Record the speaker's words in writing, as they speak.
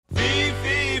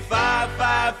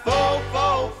that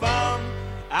faux fun.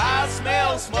 I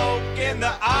smell smoke in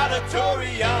the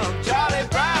auditorium. Charlie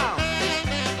Brown,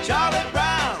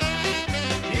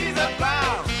 he's a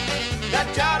clown.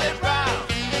 That Charlie Brown,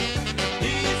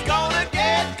 he's gonna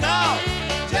get caught.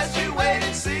 Just you wait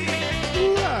and see.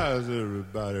 Why's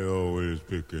everybody always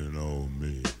picking on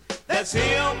me? That's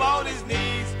him on his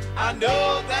knees. I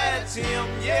know that's him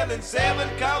yelling 7,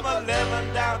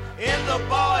 11 down in the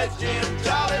boys' gym.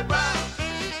 Charlie Brown.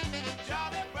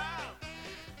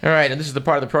 All right, and this is the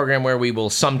part of the program where we will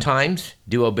sometimes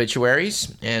do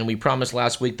obituaries, and we promised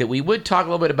last week that we would talk a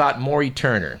little bit about Maury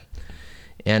Turner.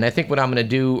 And I think what I'm going to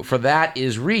do for that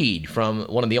is read from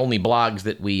one of the only blogs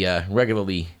that we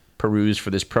regularly peruse for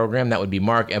this program. That would be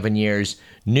Mark Evanier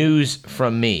News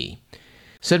from Me.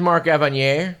 Said Mark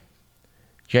Evanier,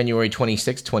 January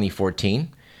 26, 2014,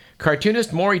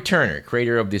 cartoonist Maury Turner,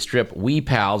 creator of the strip We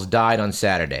Pals, died on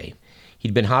Saturday.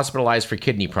 He'd been hospitalized for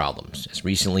kidney problems. As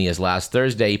recently as last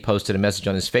Thursday, he posted a message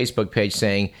on his Facebook page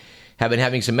saying, "Have been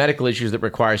having some medical issues that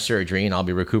require surgery, and I'll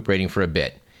be recuperating for a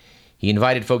bit." He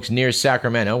invited folks near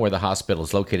Sacramento, where the hospital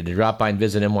is located, to drop by and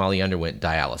visit him while he underwent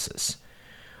dialysis.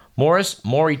 Morris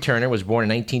Maury Turner was born in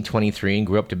 1923 and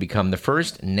grew up to become the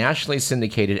first nationally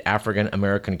syndicated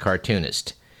African-American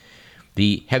cartoonist.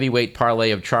 The heavyweight parlay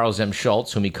of Charles M.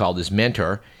 Schulz, whom he called his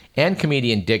mentor, and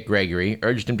comedian Dick Gregory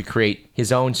urged him to create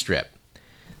his own strip.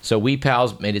 So We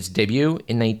Pals made its debut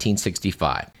in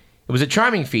 1965. It was a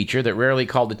charming feature that rarely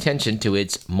called attention to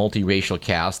its multiracial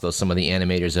cast, though some of the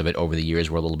animators of it over the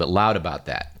years were a little bit loud about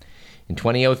that. In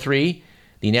 2003,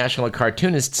 the National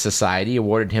Cartoonists Society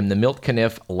awarded him the Milt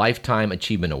Caniff Lifetime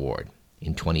Achievement Award.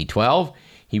 In 2012,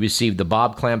 he received the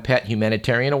Bob Clampett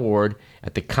Humanitarian Award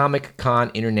at the Comic Con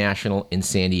International in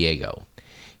San Diego.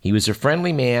 He was a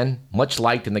friendly man, much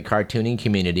liked in the cartooning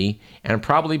community, and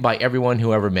probably by everyone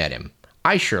who ever met him.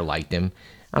 I sure liked him,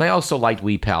 and I also liked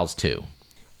We Pals too.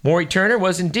 Maury Turner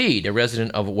was indeed a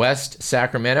resident of West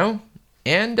Sacramento,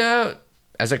 and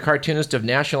as a cartoonist of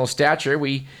national stature,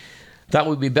 we thought it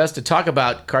would be best to talk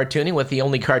about cartooning with the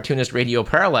only cartoonist Radio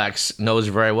Parallax knows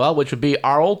very well, which would be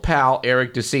our old pal,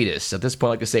 Eric DeCitis. At this point,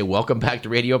 I'd like to say welcome back to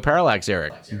Radio Parallax,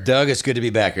 Eric. Doug, it's good to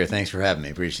be back here. Thanks for having me.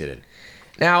 Appreciate it.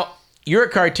 Now, you're a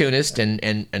cartoonist,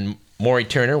 and Maury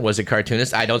Turner was a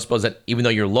cartoonist. I don't suppose that, even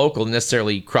though you're local,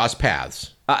 necessarily cross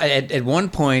paths. At one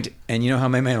point, and you know how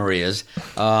my memory is,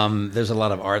 there's a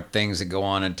lot of art things that go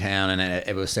on in town, and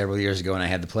it was several years ago, and I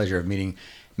had the pleasure of meeting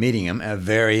him. A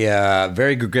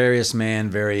very gregarious man,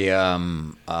 very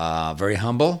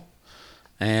humble,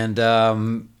 and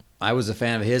I was a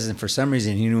fan of his, and for some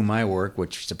reason he knew my work,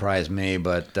 which surprised me,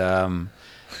 but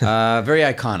very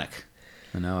iconic.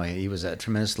 You know, he was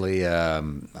tremendously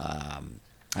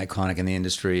iconic in the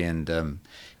industry, and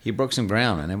he broke some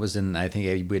ground. And it was I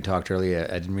think we had talked earlier,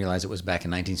 I didn't realize it was back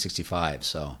in 1965,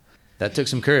 so that took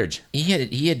some courage.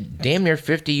 He had damn near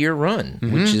 50-year run,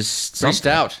 which is something. Pretty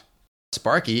stout.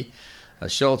 Sparky,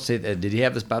 Schulz, did he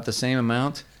have about the same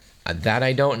amount? That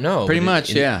I don't know. Pretty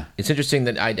much, yeah. It's interesting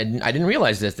that I didn't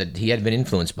realize that he had been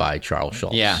influenced by Charles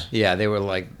Schulz. Yeah, they were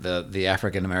like the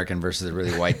African American versus the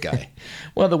really white guy.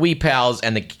 Well, the We Pals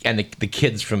and the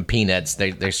kids from Peanuts,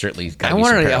 they're certainly got to be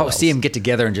some I parallels. want to see them get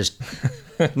together and just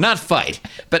not fight,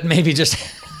 but maybe just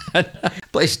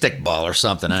play stickball or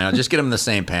something. I don't know, just get them in the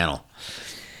same panel.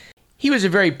 He was a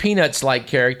very Peanuts-like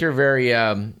character, very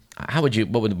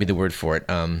what would be the word for it?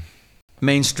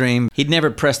 Mainstream. He'd never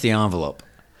press the envelope.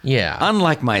 Yeah.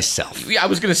 Unlike myself. Yeah, I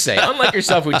was going to say, unlike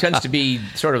yourself, who tends to be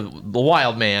sort of the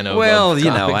wild man of Well, of you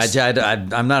know, comics.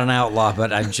 I'm not an outlaw,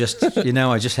 but I just,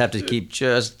 I just have to keep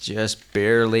just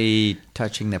barely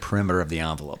touching the perimeter of the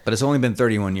envelope. But it's only been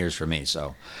 31 years for me,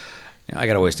 so I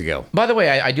got a ways to go. By the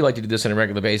way, I do like to do this on a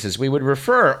regular basis. We would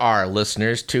refer our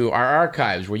listeners to our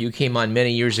archives, where you came on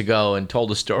many years ago and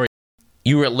told a story.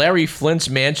 You were at Larry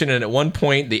Flint's mansion, and at one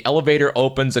point, the elevator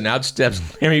opens, and out steps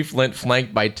Larry Flint,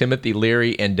 flanked by Timothy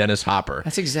Leary and Dennis Hopper.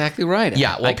 That's exactly right.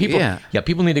 Yeah, well,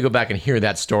 people need to go back and hear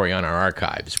that story on our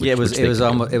archives. It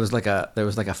was like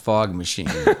a fog machine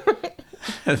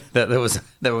that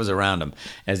was around him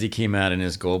as he came out in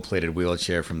his gold-plated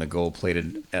wheelchair from the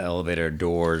gold-plated elevator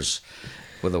doors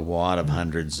with a wad of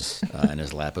hundreds in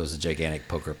his lap. It was a gigantic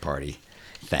poker party.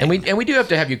 And we do have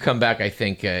to have you come back, I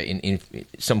think, in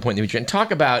some point in the future and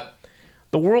talk about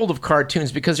the world of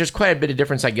cartoons, because there's quite a bit of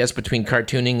difference, I guess, between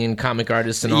cartooning and comic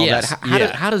artists and all that.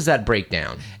 How does that break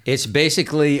down? It's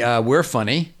basically we're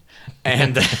funny,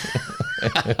 and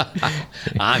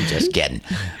I'm just kidding.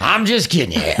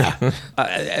 Yeah.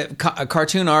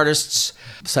 Cartoon artists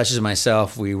such as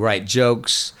myself, we write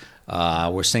jokes.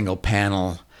 We're single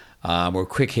panel. We're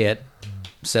quick hit.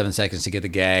 7 seconds to get the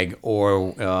gag,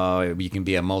 or you can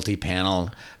be a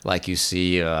multi-panel like you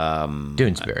see.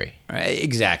 Doonesbury.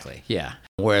 Exactly, yeah.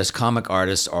 Whereas comic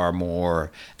artists are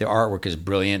more, their artwork is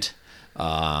brilliant.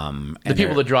 The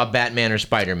people that draw Batman or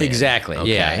Spider-Man. Exactly,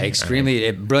 Okay. yeah.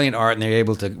 Extremely brilliant art, and they're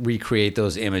able to recreate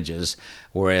those images.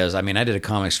 Whereas, I mean, I did a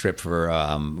comic strip for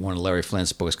one of Larry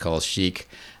Flint's books called Chic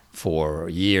for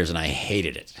years, and I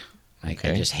hated it. I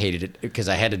just hated it because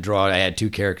I had to draw. I had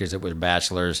 2 characters that were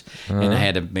bachelors, and I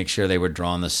had to make sure they were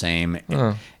drawn the same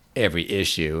every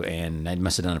issue. And I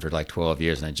must have done it for like 12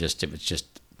 years, and it was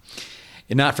just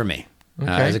not for me.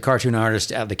 As a cartoon artist,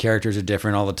 the characters are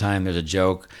different all the time. There's a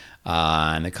joke,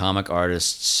 and the comic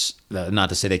artists. Not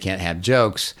to say they can't have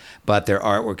jokes, but their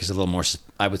artwork is a little more,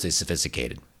 I would say,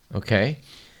 sophisticated. Okay.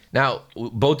 Now,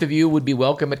 both of you would be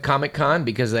welcome at Comic-Con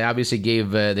because they obviously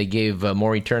gave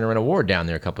Maury Turner an award down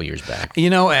there a couple years back. You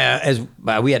know, as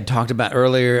we had talked about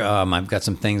earlier, I've got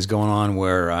some things going on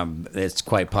where it's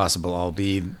quite possible I'll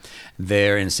be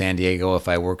there in San Diego if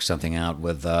I work something out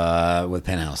with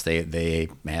Penthouse. They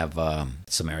have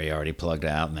some area already plugged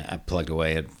out, and I plugged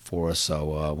away it for us,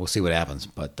 so we'll see what happens.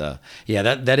 But yeah,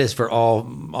 that is for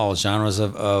all genres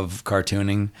of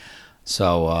cartooning.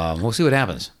 So we'll see what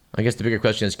happens. I guess the bigger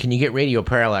question is, can you get Radio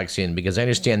Parallax in? Because I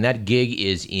understand that gig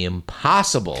is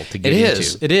impossible to get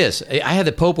into. It is. I had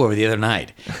the Pope over the other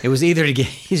night. It was easier to get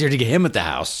him at the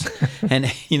house. And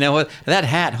you know what? That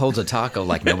hat holds a taco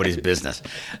like nobody's business.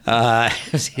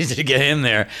 It was easier to get him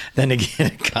there than to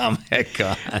get a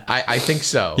Comic-Con. I think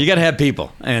so. You got to have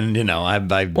people. And, you know,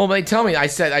 Well, they tell me,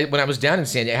 when I was down in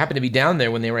San Diego, I happened to be down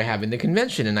there when they were having the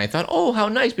convention, and I thought, oh, how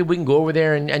nice. Maybe we can go over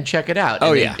there and check it out.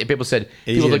 Oh, and yeah.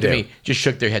 People looked at me, just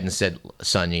shook their head and said,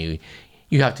 son, you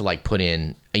have to like put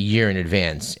in a year in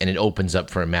advance, and it opens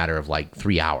up for a matter of like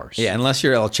 3 hours. Yeah, unless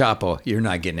you're El Chapo, you're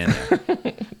not getting in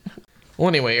there. Well,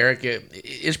 anyway, Eric,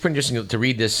 it's pretty interesting to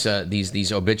read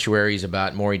these obituaries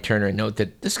about Maury Turner and note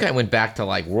that this guy went back to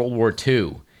like World War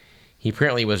II. He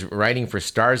apparently was writing for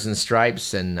Stars and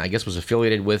Stripes, and I guess was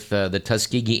affiliated with the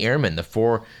Tuskegee Airmen, the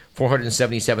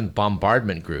 477th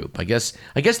Bombardment Group. I guess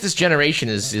this generation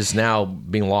is now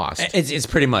being lost. It's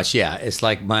pretty much, yeah. It's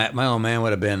like my old man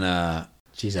would have been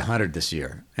 100 this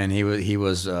year, and he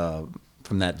was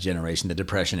from that generation, the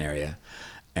Depression area.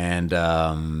 And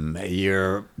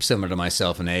you're similar to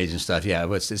myself in age and stuff.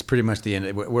 Yeah, it's pretty much the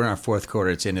end. We're in our 4th quarter.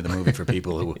 It's the end of the movie for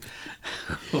people who.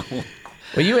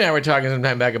 Well, you and I were talking some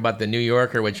time back about the New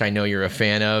Yorker, which I know you're a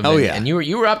fan of. Oh, yeah. And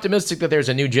you were optimistic that there's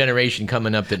a new generation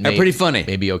coming up that pretty funny.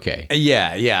 may be okay.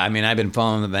 Yeah. I mean, I've been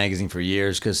following the magazine for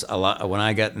years because when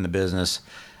I got in the business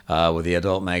with the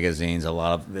adult magazines, a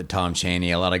lot of Tom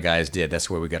Chaney, a lot of guys did. That's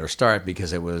where we got our start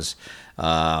because it was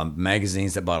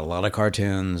magazines that bought a lot of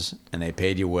cartoons and they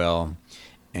paid you well,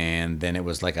 and then it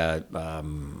was like a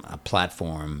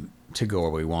platform to go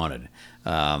where we wanted.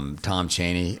 Tom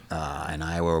Chaney and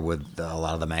I were with a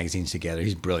lot of the magazines together.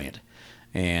 He's brilliant.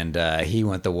 And he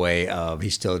went the way of,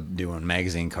 he's still doing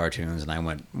magazine cartoons, and I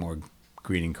went more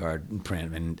greeting card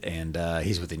print, and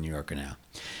he's with the New Yorker now.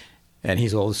 And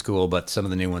he's old school, but some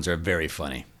of the new ones are very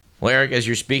funny. Well, Eric, as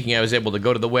you're speaking, I was able to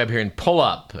go to the web here and pull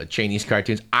up Chaney's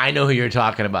cartoons. I know who you're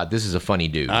talking about. This is a funny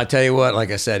dude. I'll tell you what,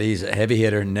 like I said, he's a heavy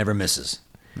hitter, never misses.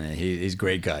 He's a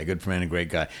great guy, good friend, and great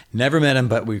guy. Never met him,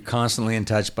 but we're constantly in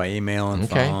touch by email and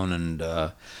phone. And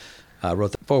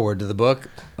wrote the foreword to the book,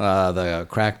 the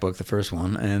crack book, the first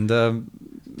one. And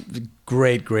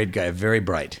great guy, very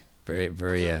bright. Very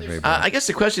bright. I guess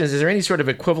the question is there any sort of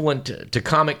equivalent to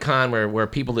Comic-Con where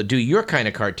people that do your kind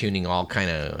of cartooning all kind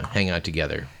of hang out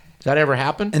together? Does that ever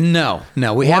happen? No.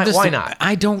 We have this. Why not?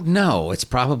 I don't know. It's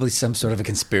probably some sort of a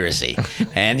conspiracy.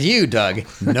 And you, Doug,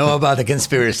 know about the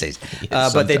conspiracies.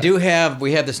 But they do have.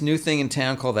 We have this new thing in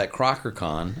town called that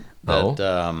CrockerCon.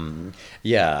 That,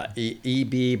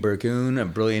 E.B. Burgoon, a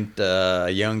brilliant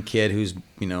young kid who's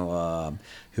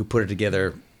who put it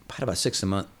together about 6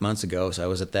 months ago. So I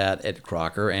was at that at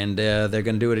Crocker, and they're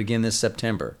going to do it again this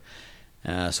September.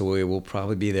 So we will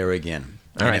probably be there again.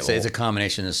 All right, it's a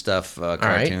combination of stuff,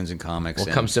 cartoons and comics.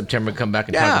 Well, come September, come back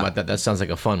and talk about that. That sounds like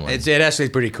a fun one. It actually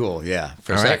is pretty cool, yeah.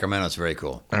 For Sacramento, it's very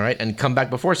cool. All right, and come back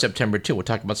before September, too. We'll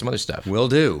talk about some other stuff. Will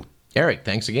do. Eric,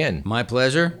 thanks again. My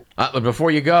pleasure. But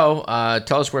before you go,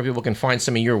 tell us where people can find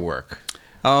some of your work.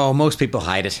 Oh, most people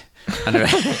hide it under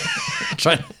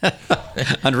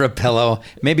a pillow,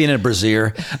 maybe in a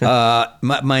brassiere.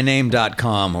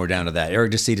 myname.com, we're down to that.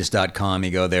 ericdecitus.com,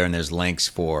 you go there, and there's links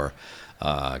for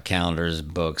calendars,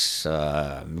 books.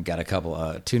 Got a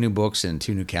couple, 2 new books and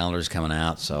 2 new calendars coming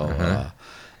out. So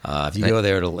if you go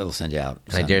there, it'll send you out.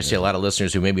 I dare say a lot of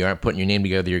listeners who maybe aren't putting your name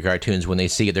together, your cartoons, when they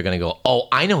see it, they're going to go, "Oh,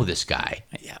 I know this guy."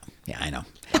 Yeah, I know.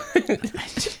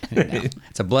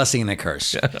 It's a blessing and a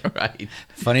curse. Right.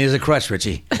 Funny as a crutch,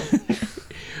 Richie.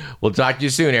 We'll talk to you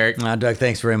soon, Eric. Doug,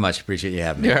 thanks very much. Appreciate you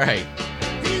having me. All right.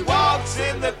 He walks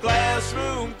in the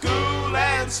classroom cool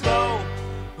and slow.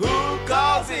 Who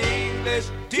calls the English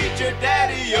teacher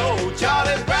Daddy-O?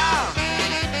 Charlie Brown,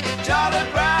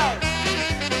 Charlie Brown,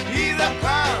 he's a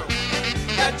clown.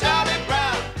 Yeah, Charlie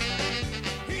Brown,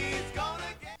 he's gonna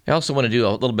get... I also want to do a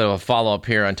little bit of a follow-up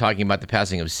here on talking about the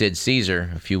passing of Sid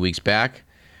Caesar a few weeks back.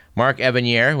 Mark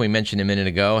Evanier, who we mentioned a minute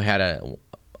ago, had an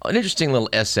interesting little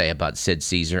essay about Sid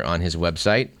Caesar on his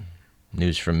website.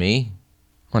 News from me.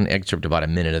 One excerpt about a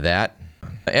minute of that.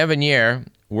 Evanier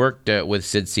worked with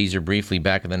Sid Caesar briefly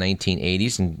back in the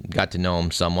 1980s and got to know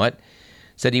him somewhat.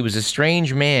 Said he was a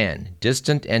strange man,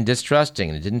 distant and distrusting,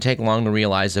 and it didn't take long to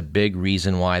realize a big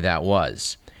reason why that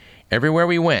was. Everywhere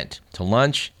we went, to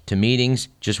lunch, to meetings,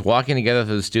 just walking together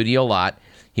through the studio lot,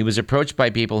 he was approached by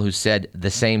people who said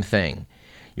the same thing.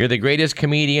 You're the greatest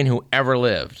comedian who ever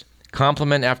lived.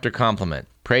 Compliment after compliment,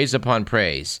 praise upon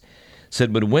praise.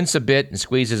 Sid would wince a bit and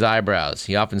squeeze his eyebrows.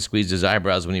 He often squeezed his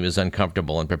eyebrows when he was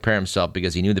uncomfortable and prepare himself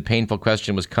because he knew the painful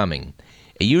question was coming.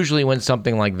 It usually went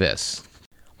something like this.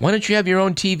 Why don't you have your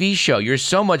own TV show? You're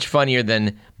so much funnier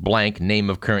than blank name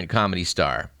of current comedy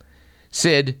star.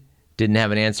 Sid didn't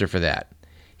have an answer for that.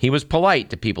 He was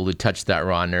polite to people who touched that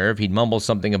raw nerve. He'd mumble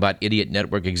something about idiot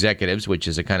network executives, which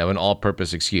is a kind of an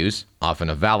all-purpose excuse, often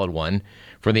a valid one,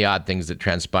 for the odd things that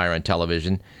transpire on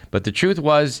television. But the truth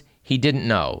was, he didn't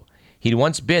know. He'd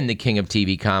once been the king of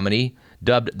TV comedy,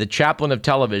 dubbed the chaplain of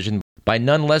television by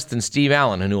none less than Steve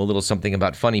Allen, who knew a little something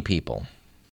about funny people.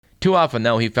 Too often,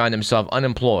 though, he found himself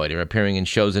unemployed or appearing in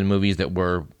shows and movies that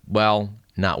were, well,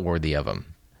 not worthy of him.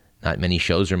 Not many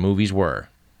shows or movies were.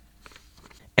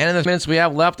 And in the minutes we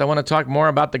have left, I want to talk more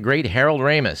about the great Harold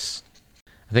Ramis.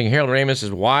 I think Harold Ramis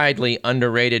is widely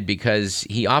underrated because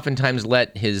he oftentimes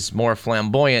let his more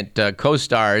flamboyant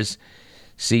co-stars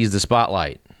seize the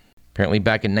spotlight. Apparently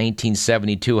back in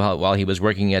 1972, while he was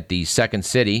working at the Second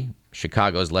City,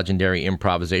 Chicago's legendary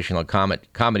improvisational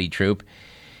comedy troupe,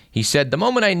 he said, "The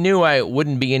moment I knew I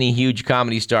wouldn't be any huge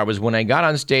comedy star was when I got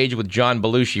on stage with John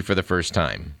Belushi for the first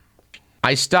time.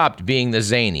 I stopped being the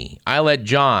zany. I let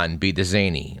John be the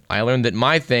zany. I learned that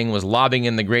my thing was lobbing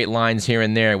in the great lines here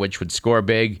and there which would score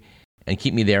big and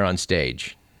keep me there on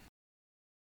stage."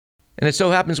 And it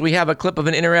so happens we have a clip of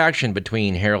an interaction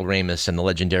between Harold Ramis and the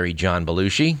legendary John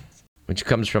Belushi, which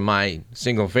comes from my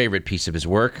single favorite piece of his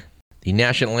work, the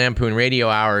National Lampoon Radio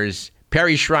Hour's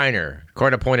Perry Schreiner,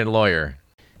 court-appointed lawyer.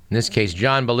 In this case,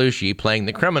 John Belushi, playing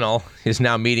the criminal, is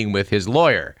now meeting with his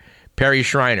lawyer, Perry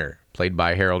Schreiner, played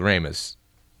by Harold Ramis.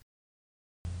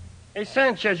 Hey,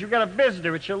 Sanchez, you got a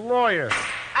visitor. It's your lawyer.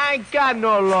 I ain't got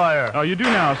no lawyer. Oh, you do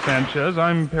now, Sanchez.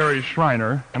 I'm Perry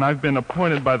Schreiner, and I've been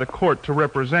appointed by the court to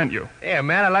represent you. Yeah,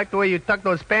 man, I like the way you tuck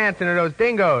those pants into those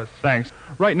dingoes. Thanks.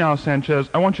 Right now, Sanchez,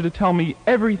 I want you to tell me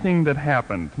everything that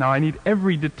happened. Now, I need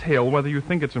every detail, whether you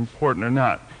think it's important or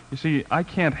not. You see, I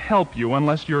can't help you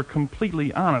unless you're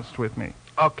completely honest with me.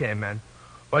 Okay, man.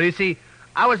 Well, you see,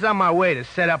 I was on my way to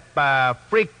set up a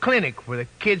free clinic for the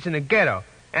kids in the ghetto.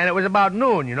 And it was about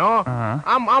noon, you know? Uh-huh.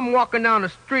 I'm walking down the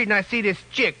street and I see this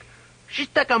chick. She's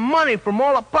taking money from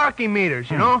all the parking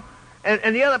meters, you know?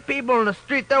 And the other people in the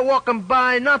street, they're walking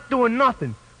by not doing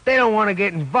nothing. They don't want to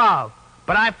get involved.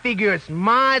 But I figure it's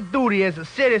my duty as a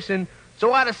citizen,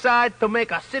 so I decide to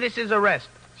make a citizen's arrest.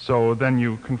 So then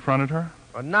you confronted her?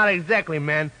 Well, not exactly,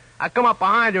 man. I come up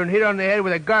behind her and hit her on the head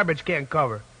with a garbage can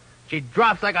cover. She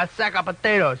drops like a sack of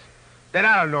potatoes. Then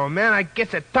I don't know, man. I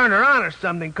guess it turned her on or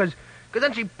something, because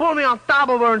then she pulled me on top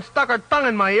of her and stuck her tongue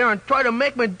in my ear and tried to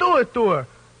make me do it to her.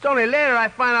 It's only later I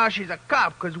find out she's a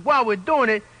cop, because while we're doing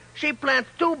it, she plants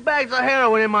 2 bags of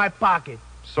heroin in my pocket.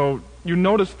 So you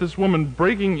noticed this woman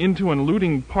breaking into and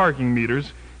looting parking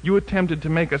meters. You attempted to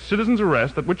make a citizen's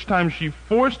arrest, at which time she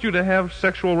forced you to have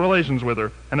sexual relations with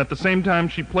her, and at the same time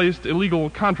she placed illegal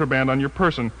contraband on your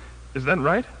person. Is that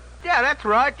right? Yeah, that's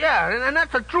right, yeah, and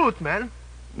that's the truth, man.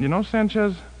 You know,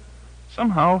 Sanchez,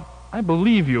 somehow I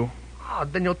believe you. Oh,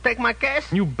 then you'll take my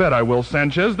case? You bet I will,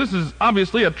 Sanchez. This is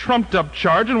obviously a trumped-up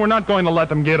charge, and we're not going to let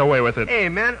them get away with it. Hey,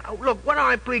 man, look, why don't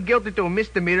I plead guilty to a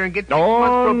misdemeanor and get 6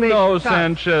 months probation? No,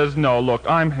 Sanchez, no. Look,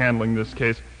 I'm handling this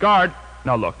case. Guard,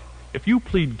 now look, if you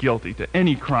plead guilty to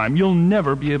any crime, you'll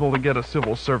never be able to get a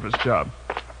civil service job.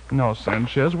 No,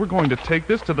 Sanchez, we're going to take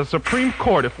this to the Supreme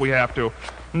Court if we have to.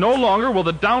 No longer will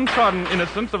the downtrodden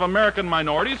innocents of American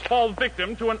minorities fall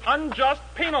victim to an unjust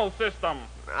penal system.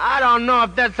 I don't know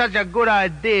if that's such a good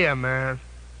idea, man.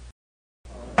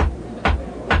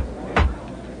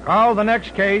 Call the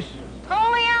next case.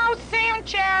 Julio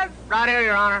Sanchez. Right here,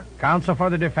 Your Honor. Counsel for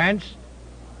the defense.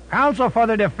 Counsel for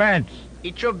the defense.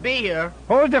 He should be here.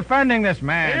 Who's defending this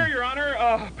man? Here, Your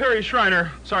Honor. Perry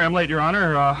Schreiner. Sorry I'm late, Your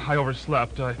Honor. I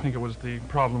overslept. I think it was the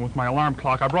problem with my alarm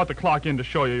clock. I brought the clock in to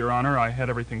show you, Your Honor. I had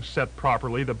everything set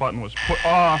properly. The button was put...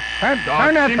 Turn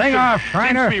that thing off,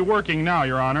 Schreiner. Seems to be working now,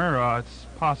 Your Honor. It's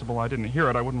possible I didn't hear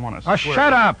it. I wouldn't want to swear.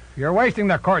 Shut up. You're wasting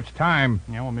the court's time.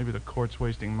 Yeah, well, maybe the court's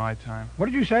wasting my time. What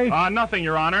did you say? Nothing,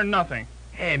 Your Honor. Nothing.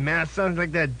 Hey, man, it sounds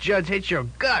like that judge hates your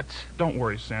guts. Don't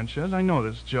worry, Sanchez. I know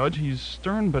this judge. He's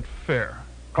stern but fair.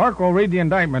 Clerk will read the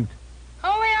indictment.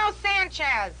 Julio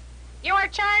Sanchez, you are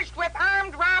charged with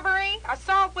armed robbery,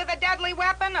 assault with a deadly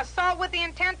weapon, assault with the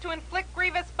intent to inflict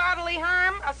grievous bodily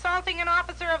harm, assaulting an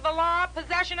officer of the law,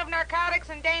 possession of narcotics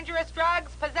and dangerous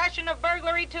drugs, possession of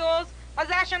burglary tools,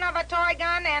 possession of a toy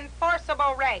gun, and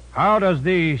forcible rape. How does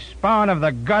the spawn of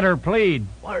the gutter plead?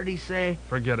 What did he say?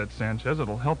 Forget it, Sanchez.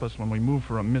 It'll help us when we move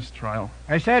for a mistrial.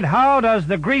 I said, how does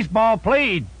the greaseball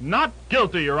plead? Not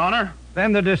guilty, Your Honor.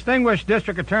 Then the distinguished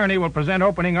district attorney will present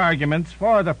opening arguments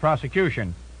for the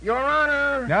prosecution. Your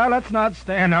Honor. Now, let's not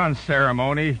stand on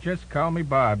ceremony. Just call me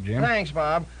Bob, Jim. Thanks,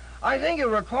 Bob. I think you'll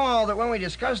recall that when we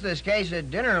discussed this case at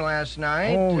dinner last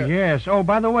night... Oh, yes. Oh,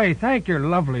 by the way, thank your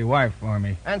lovely wife for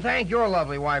me. And thank your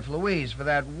lovely wife, Louise, for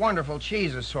that wonderful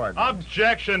cheese assortment.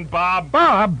 Objection, Bob.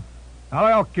 Bob!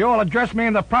 Now, look, you'll address me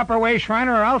in the proper way,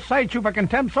 Schreiner, or I'll cite you for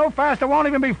contempt so fast it won't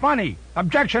even be funny.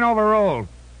 Objection overruled.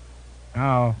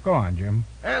 Now, go on, Jim.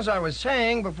 As I was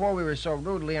saying before we were so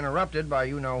rudely interrupted by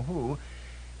you-know-who,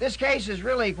 this case is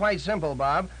really quite simple,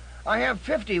 Bob. I have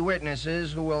 50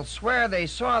 witnesses who will swear they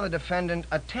saw the defendant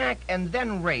attack and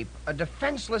then rape a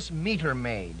defenseless meter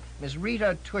maid, Miss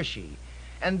Rita Tushy,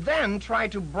 and then try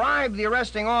to bribe the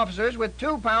arresting officers with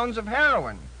 2 pounds of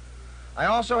heroin. I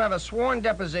also have a sworn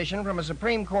deposition from a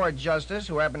Supreme Court justice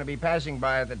who happened to be passing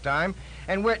by at the time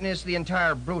and witnessed the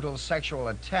entire brutal sexual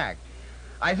attack.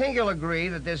 I think you'll agree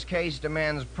that this case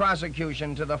demands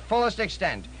prosecution to the fullest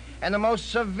extent and the most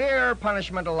severe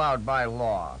punishment allowed by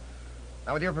law.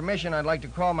 Now, with your permission, I'd like to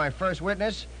call my first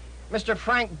witness, Mr.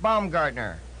 Frank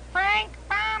Baumgartner. Frank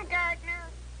Baumgartner.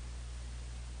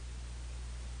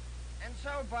 And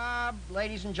so, Bob,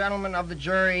 ladies and gentlemen of the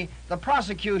jury, the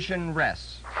prosecution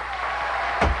rests.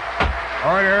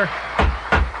 Order.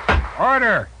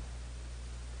 Order.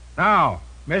 Now,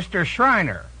 Mr.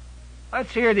 Schreiner,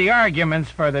 let's hear the arguments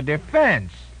for the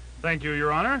defense. Thank you,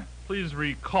 Your Honor. Please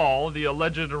recall the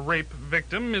alleged rape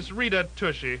victim, Miss Rita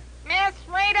Tushy. Miss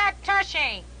Rita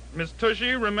Tushy. Miss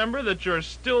Tushy, remember that you're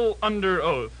still under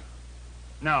oath.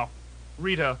 Now,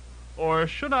 Rita, or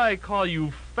should I call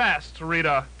you Fast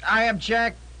Rita? I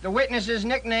object. The witness's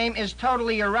nickname is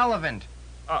totally irrelevant.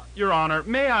 Your Honor,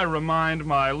 may I remind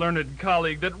my learned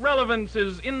colleague that relevance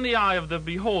is in the eye of the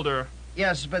beholder.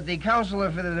 Yes, but the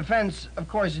counselor for the defense, of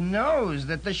course, knows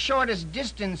that the shortest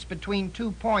distance between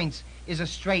 2 points is a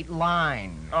straight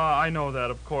line. I know that,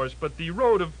 of course, but the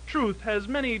road of truth has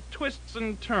many twists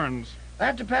and turns.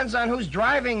 That depends on who's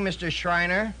driving, Mr.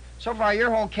 Schreiner. So far, your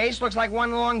whole case looks like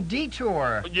one long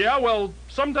detour. Yeah, well,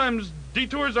 sometimes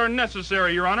detours are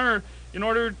necessary, Your Honor, in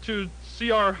order to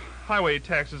see our highway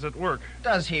taxes at work.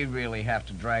 Does he really have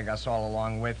to drag us all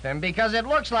along with him? Because it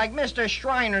looks like Mr.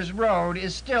 Schreiner's road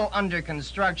is still under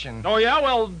construction. Oh, yeah?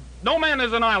 Well, no man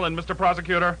is an island, Mr.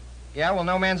 Prosecutor. Yeah, well,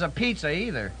 no man's a pizza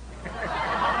either.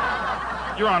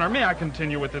 Your Honor, may I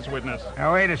continue with this witness?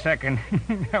 Now, wait a second.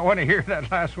 I want to hear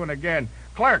that last one again.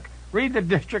 Clerk, read the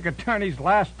district attorney's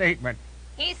last statement.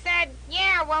 He said,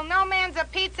 yeah, well, no man's a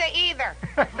pizza either.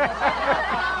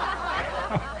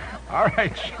 All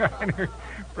right, Schreiner,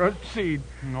 proceed.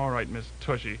 All right, Miss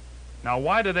Tushy. Now,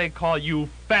 why do they call you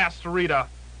Fast Rita?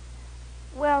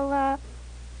 Well,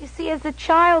 you see, as a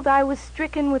child, I was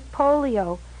stricken with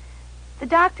polio. The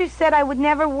doctor said I would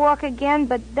never walk again,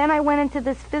 but then I went into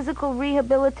this physical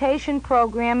rehabilitation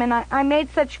program, and I made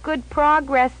such good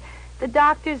progress, the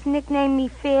doctors nicknamed me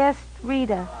Fast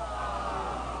Rita.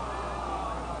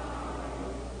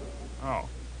 Oh,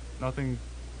 nothing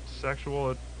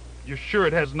sexual? You sure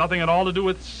it has nothing at all to do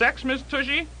with sex, Miss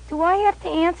Tushy? Do I have to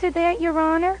answer that, Your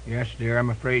Honor? Yes, dear, I'm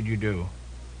afraid you do.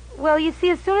 Well, you see,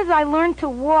 as soon as I learned to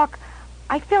walk,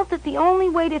 I felt that the only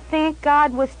way to thank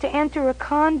God was to enter a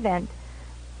convent.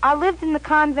 I lived in the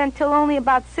convent till only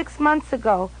about 6 months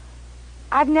ago.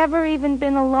 I've never even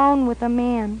been alone with a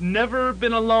man. Never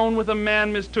been alone with a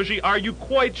man, Miss Tushy? Are you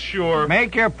quite sure?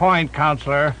 Make your point,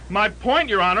 counselor. My point,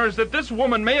 Your Honor, is that this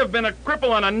woman may have been a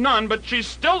cripple and a nun, but she's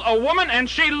still a woman and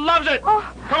she loves it.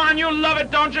 Oh. Come on, you love it,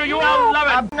 don't you? You all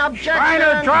love it. Objection!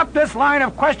 Schreiner, drop this line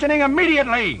of questioning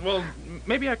immediately. Well,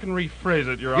 maybe I can rephrase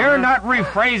it, Your Honor. You're not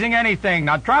rephrasing anything.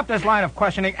 Now drop this line of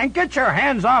questioning and get your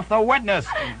hands off the witness,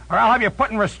 or I'll have you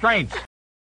put in restraints.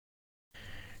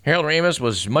 Harold Ramis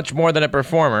was much more than a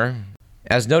performer.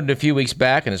 As noted a few weeks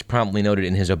back, and as promptly noted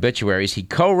in his obituaries, he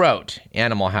co-wrote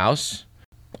Animal House,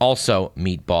 also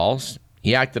Meatballs.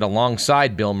 He acted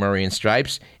alongside Bill Murray in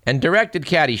Stripes, and directed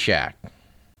Caddyshack.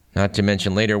 Not to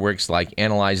mention later works like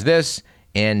Analyze This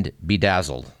and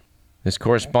Bedazzled. This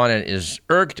correspondent is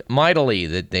irked mightily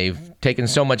that they've taken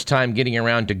so much time getting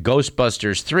around to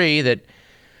Ghostbusters 3 that,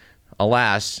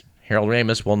 alas, Harold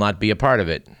Ramis will not be a part of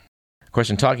it. Of course,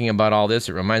 in talking about all this,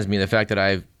 it reminds me of the fact that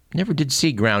I never did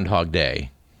see Groundhog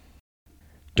Day,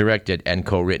 directed and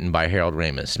co-written by Harold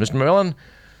Ramis. Mr. McMillan,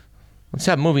 let's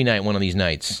have movie night one of these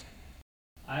nights.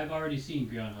 I've already seen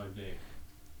Groundhog Day.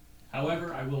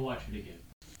 However, I will watch it again.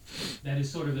 That is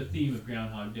sort of the theme of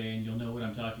Groundhog Day, and you'll know what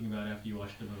I'm talking about after you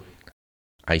watch the movie.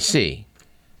 I see.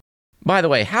 By the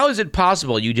way, how is it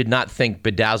possible you did not think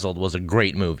Bedazzled was a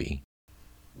great movie?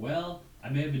 Well, I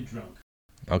may have been drunk.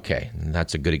 Okay,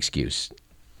 that's a good excuse.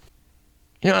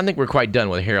 I think we're quite done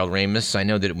with Harold Ramis. I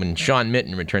know that when Sean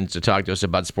Minton returns to talk to us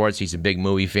about sports, he's a big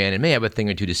movie fan and may have a thing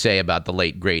or two to say about the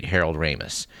late, great Harold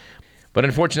Ramis. But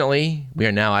unfortunately, we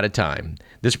are now out of time.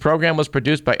 This program was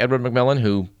produced by Edward McMillan,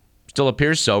 who still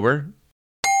appears sober.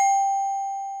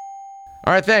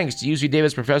 Our thanks to UC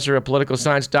Davis Professor of Political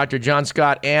Science, Dr. John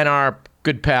Scott, and our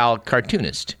good pal,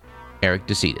 cartoonist, Eric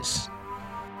DeCitas.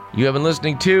 You have been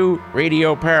listening to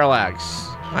Radio Parallax.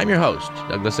 I'm your host,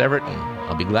 Douglas Everett, and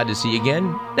I'll be glad to see you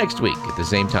again next week at the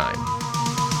same time.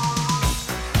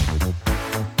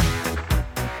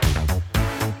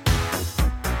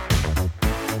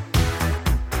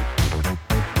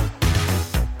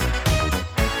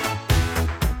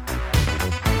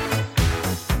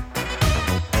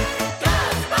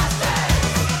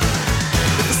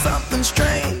 Something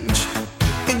strange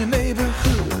in your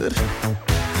neighborhood.